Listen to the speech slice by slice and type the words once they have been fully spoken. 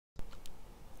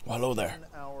Well, hello there.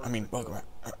 I mean, welcome.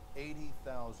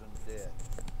 80,000 dead.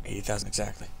 80,000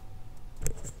 exactly.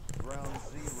 Ground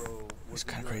zero was It's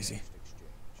kind of crazy. exchange.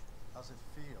 How's it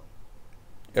feel?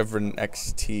 Everin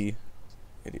XT.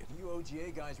 Idiot. You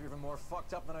OGA guys are even more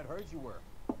fucked up than I'd heard you were.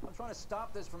 I'm trying to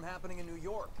stop this from happening in New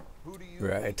York. Who do you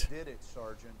Right. think did it,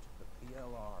 Sergeant? The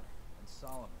PLR and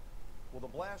Solomon. Well, the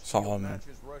blast Solomon.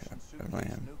 matches Russian suitcase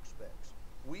nuke specs.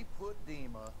 We put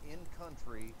Dima in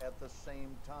country at the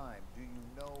same time. Do you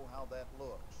know how that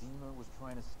looks? Dima was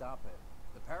trying to stop it.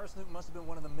 The Paris nuke must have been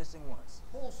one of the missing ones.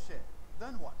 Bullshit.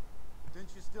 Then what? Didn't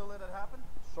you still let it happen?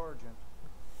 Sergeant,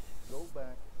 go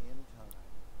back in time.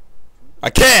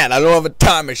 I can't. I don't have a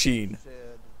time machine.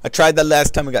 Said, I tried that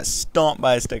last time. I got stomped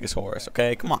by a stegosaurus.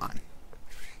 Okay, come on.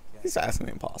 He's asking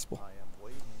the impossible. I am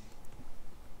waiting.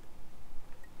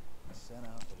 I sent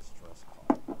out the distress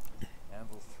call.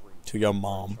 Anvil 3. To your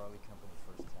mom. Charlie Company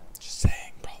first task. Just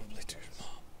saying, probably to your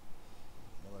mom.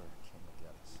 Miller came to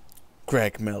get us.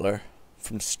 Greg Miller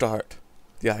from Start,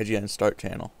 the IGN Start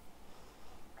channel.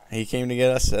 He came to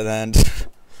get us, and then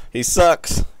he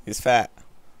sucks. He's fat.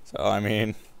 So, I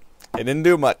mean, he didn't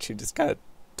do much. He just kind of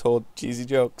told cheesy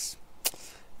jokes,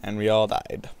 and we all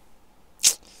died.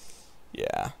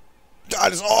 Yeah.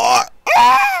 Dinosaur!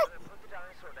 Ah!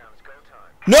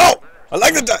 No! I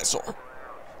like the dinosaur!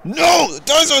 No! The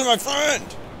dinosaur's my friend!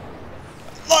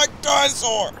 I like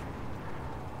dinosaur!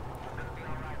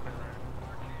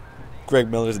 Greg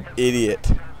Miller's an idiot.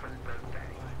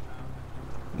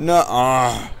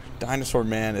 Nuh-uh. Dinosaur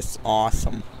Man is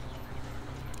awesome.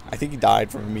 I think he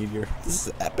died from a meteor. This is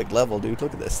an epic level, dude.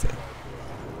 Look at this thing.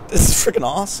 This is freaking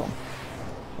awesome.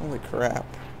 Holy crap.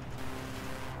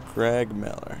 Greg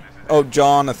Miller. Oh,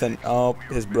 Jonathan. Oh,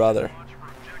 his brother.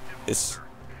 His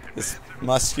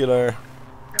muscular,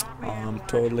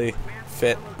 totally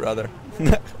fit brother.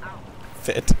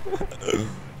 Fit.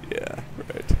 Yeah,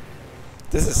 right.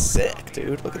 This is sick,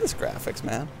 dude. Look at this graphics,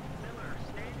 man.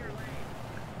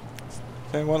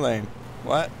 Stay in one lane.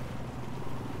 What?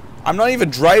 I'm not even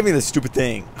driving this stupid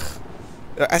thing.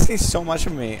 They're asking so much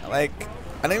of me. Like,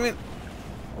 I don't even...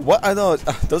 What are those?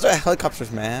 Those are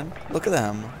helicopters, man. Look at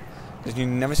them. Did you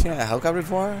never seen a helicopter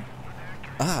before?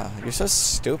 Ah, you're so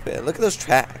stupid. Look at those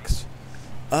tracks.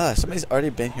 Somebody's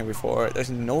already been here before. There's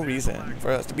no reason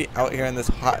for us to be out here in this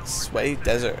hot, sweaty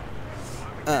desert.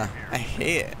 I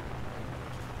hate it.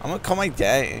 I'm gonna call my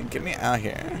dad and get me out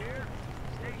here.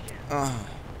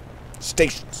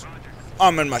 Stations.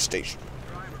 I'm in my station.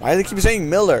 Why do they keep saying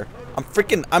Miller?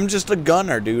 I'm just a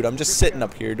gunner, dude. I'm just sitting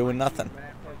up here doing nothing.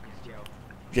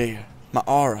 Yeah, my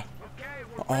aura.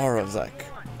 My aura's like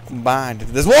combined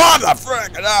into this. What the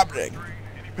frick is happening?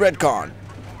 Redcon.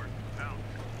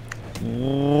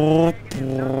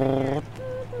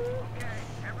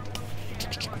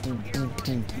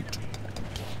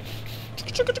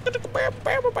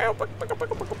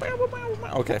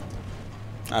 Okay.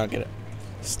 I don't get it.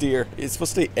 Steer. It's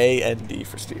supposed to be A and D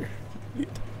for steer.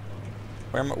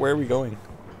 Where are we going?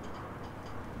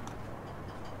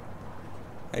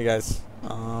 Hey guys. It's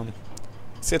gonna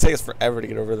take us forever to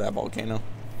get over that volcano.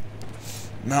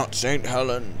 Mount St.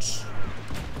 Helens.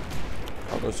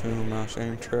 I'll go to Mount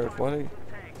St. Church. What?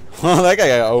 Oh, that guy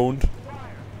got owned.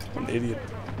 What an idiot.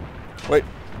 Wait.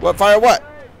 What? Fire what?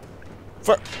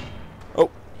 Fire. Oh.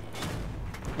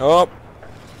 Nope.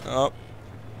 Oh.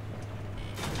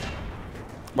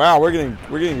 Wow, we're getting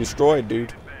destroyed,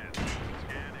 dude.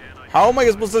 How am I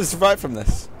supposed to survive from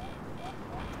this?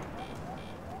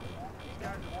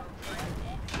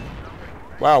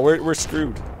 Wow, we're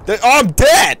screwed. Oh, I'm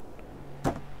dead!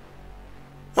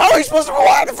 How are we supposed to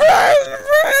fly the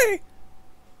free?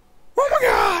 Oh my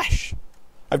gosh!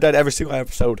 I've died every single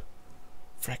episode.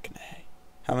 Frickin' A.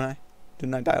 Haven't I?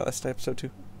 Didn't I die last episode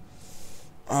too?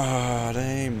 Ah,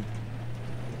 damn.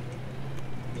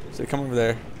 So come over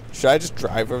there. Should I just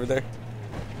drive over there?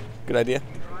 Good idea.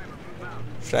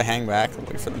 Should I hang back and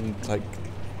wait for them to, like,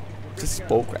 just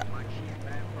bullcrap?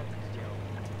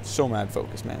 So mad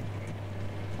focus, man.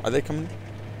 Are they coming?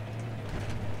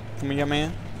 Come here,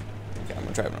 man. Okay, I'm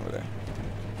gonna drive over there.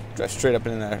 Drive straight up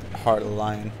in the heart of the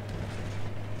lion.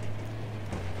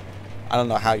 I don't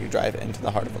know how you drive into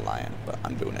the heart of a lion, but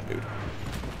I'm doing it, dude.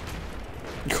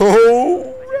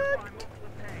 Correct.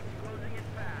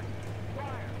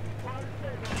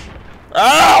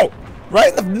 Ow! Right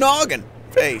in the noggin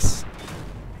face.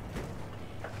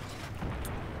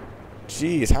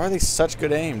 Jeez, how are they such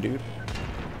good aim, dude?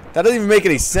 That doesn't even make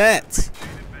any sense.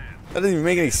 That doesn't even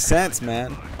make any sense,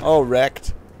 man. Oh,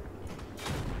 wrecked.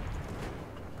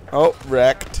 Oh,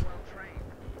 wrecked.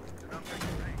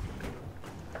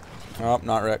 Oh,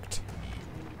 not wrecked.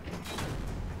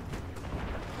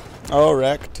 Oh,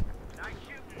 wrecked.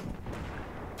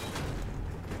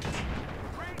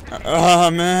 Oh,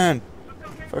 man.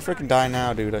 If I freaking die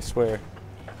now, dude, I swear.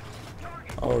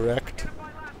 Oh, wrecked.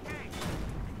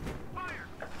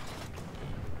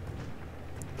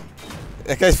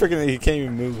 That guy's freaking, he can't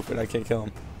even move, and I can't kill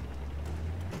him.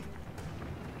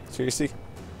 Seriously?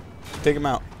 Take him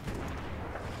out.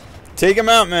 Take him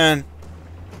out, man.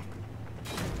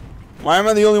 Why am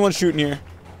I the only one shooting here?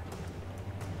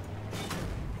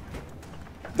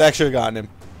 That should have gotten him.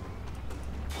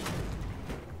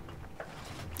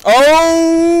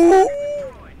 Oh!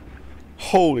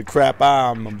 Holy crap,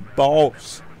 I'm a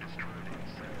boss.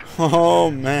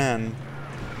 Oh, man.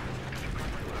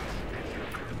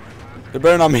 There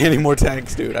better not be any more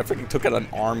tanks, dude. I freaking took out an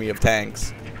army of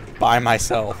tanks by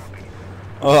myself.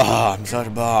 Oh, I'm such a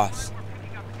boss.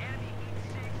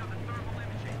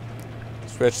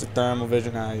 Switch to thermal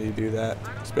vision. How do you do that?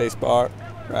 Space bar.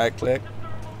 Right click.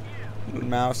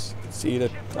 Mouse. See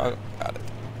it. Oh, got it.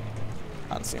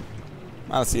 I don't see him.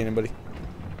 I don't see anybody.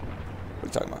 What are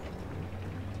you talking about?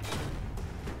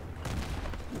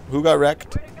 Who got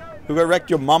wrecked? Who got wrecked?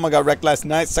 Your mama got wrecked last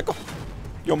night, sucker.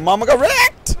 Your mama got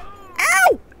wrecked!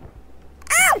 Ow!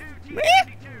 Ow!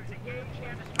 Man!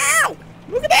 Ow!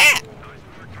 Look at that!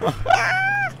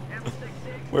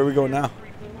 Where are we going now?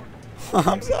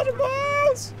 I'm such a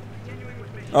boss!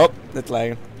 Oh, it's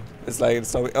lagging. It's lagging.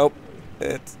 So oh,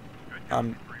 it's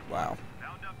wow.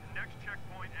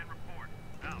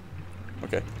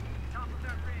 Okay.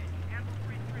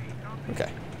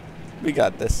 Okay. We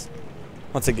got this.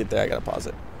 Once I get there, I gotta pause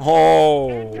it.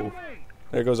 Oh!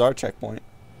 There goes our checkpoint.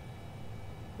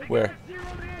 Where?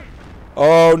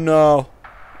 Oh no!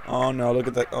 Oh no, look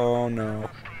at that. Oh no.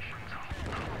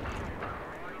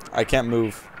 I can't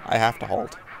move. I have to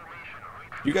halt.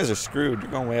 You guys are screwed.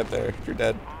 You're going way up there. You're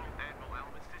dead.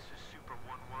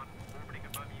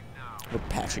 We're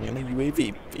patching in a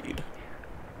UAV feed.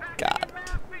 Got it.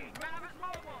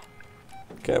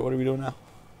 Okay, what are we doing now?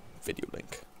 Video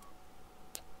link.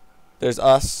 There's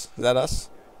us. Is that us?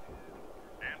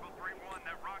 Anvil 3-1,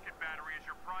 that rocket battery is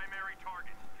your primary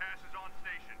target. Cass is on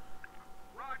station.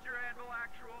 Roger, Anvil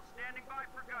Actual. Standing by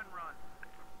for gun run.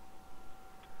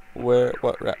 Where?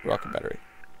 What rocket battery?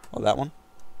 Oh, that one?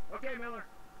 Okay, Miller.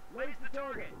 Lace the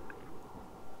target.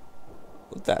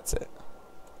 Well, that's it.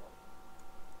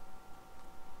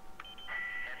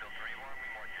 Anvil 3-1, we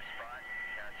marked your spot.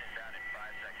 Count inbound in 5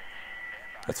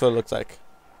 seconds. That's what it looks like.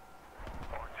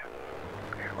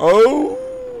 Oh!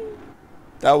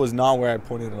 That was not where I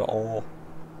pointed at all.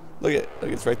 Look at it.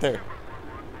 Look, it's right there.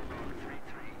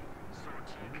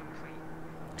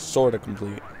 Sorta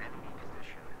complete.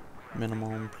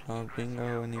 Minimum plug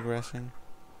bingo and egressing.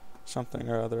 Something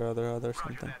or other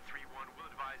something.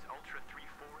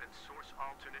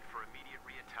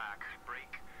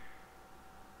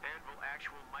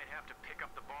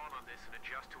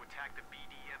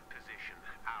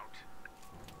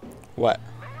 What?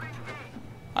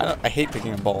 I hate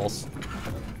picking up balls.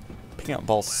 Picking up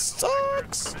balls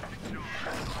sucks.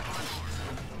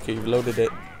 Okay, you've loaded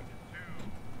it.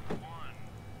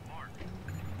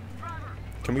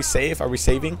 Can we save? Are we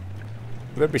saving?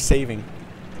 We better be saving.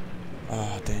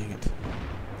 Oh, dang it.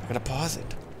 I gotta pause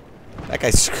it. That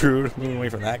guy's screwed. Moving away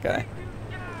from that guy.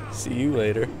 See you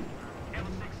later.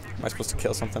 Am I supposed to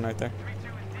kill something right there?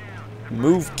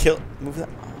 Move, kill. Move that.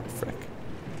 Oh, frick.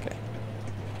 Okay.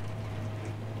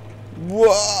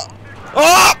 Whoa!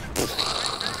 Oh!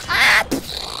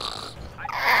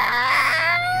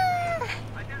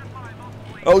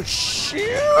 Oh,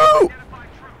 shoot!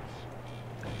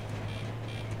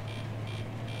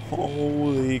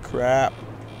 Holy crap.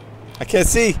 I can't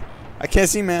see. I can't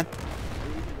see, man.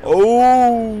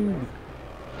 Oh!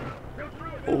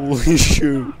 Holy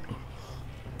shoot.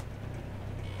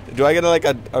 Do I get like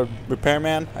a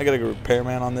repairman? I gotta get a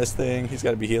repairman on this thing. He's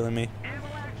gotta be healing me.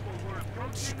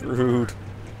 Screwed.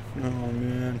 Oh,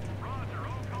 man.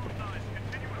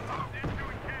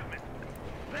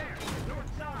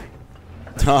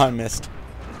 Oh, I missed.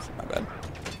 My bad.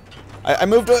 I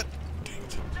moved it.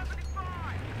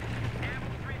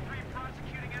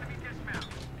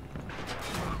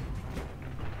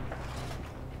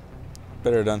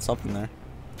 Better have done something there.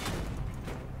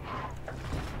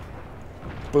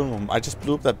 Boom. I just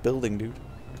blew up that building, dude.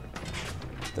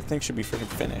 That thing should be freaking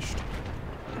finished.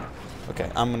 Okay,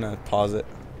 I'm gonna pause it.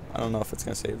 I don't know if it's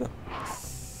gonna save though.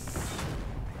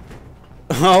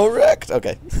 Oh, wrecked.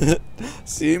 Okay.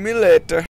 See me later.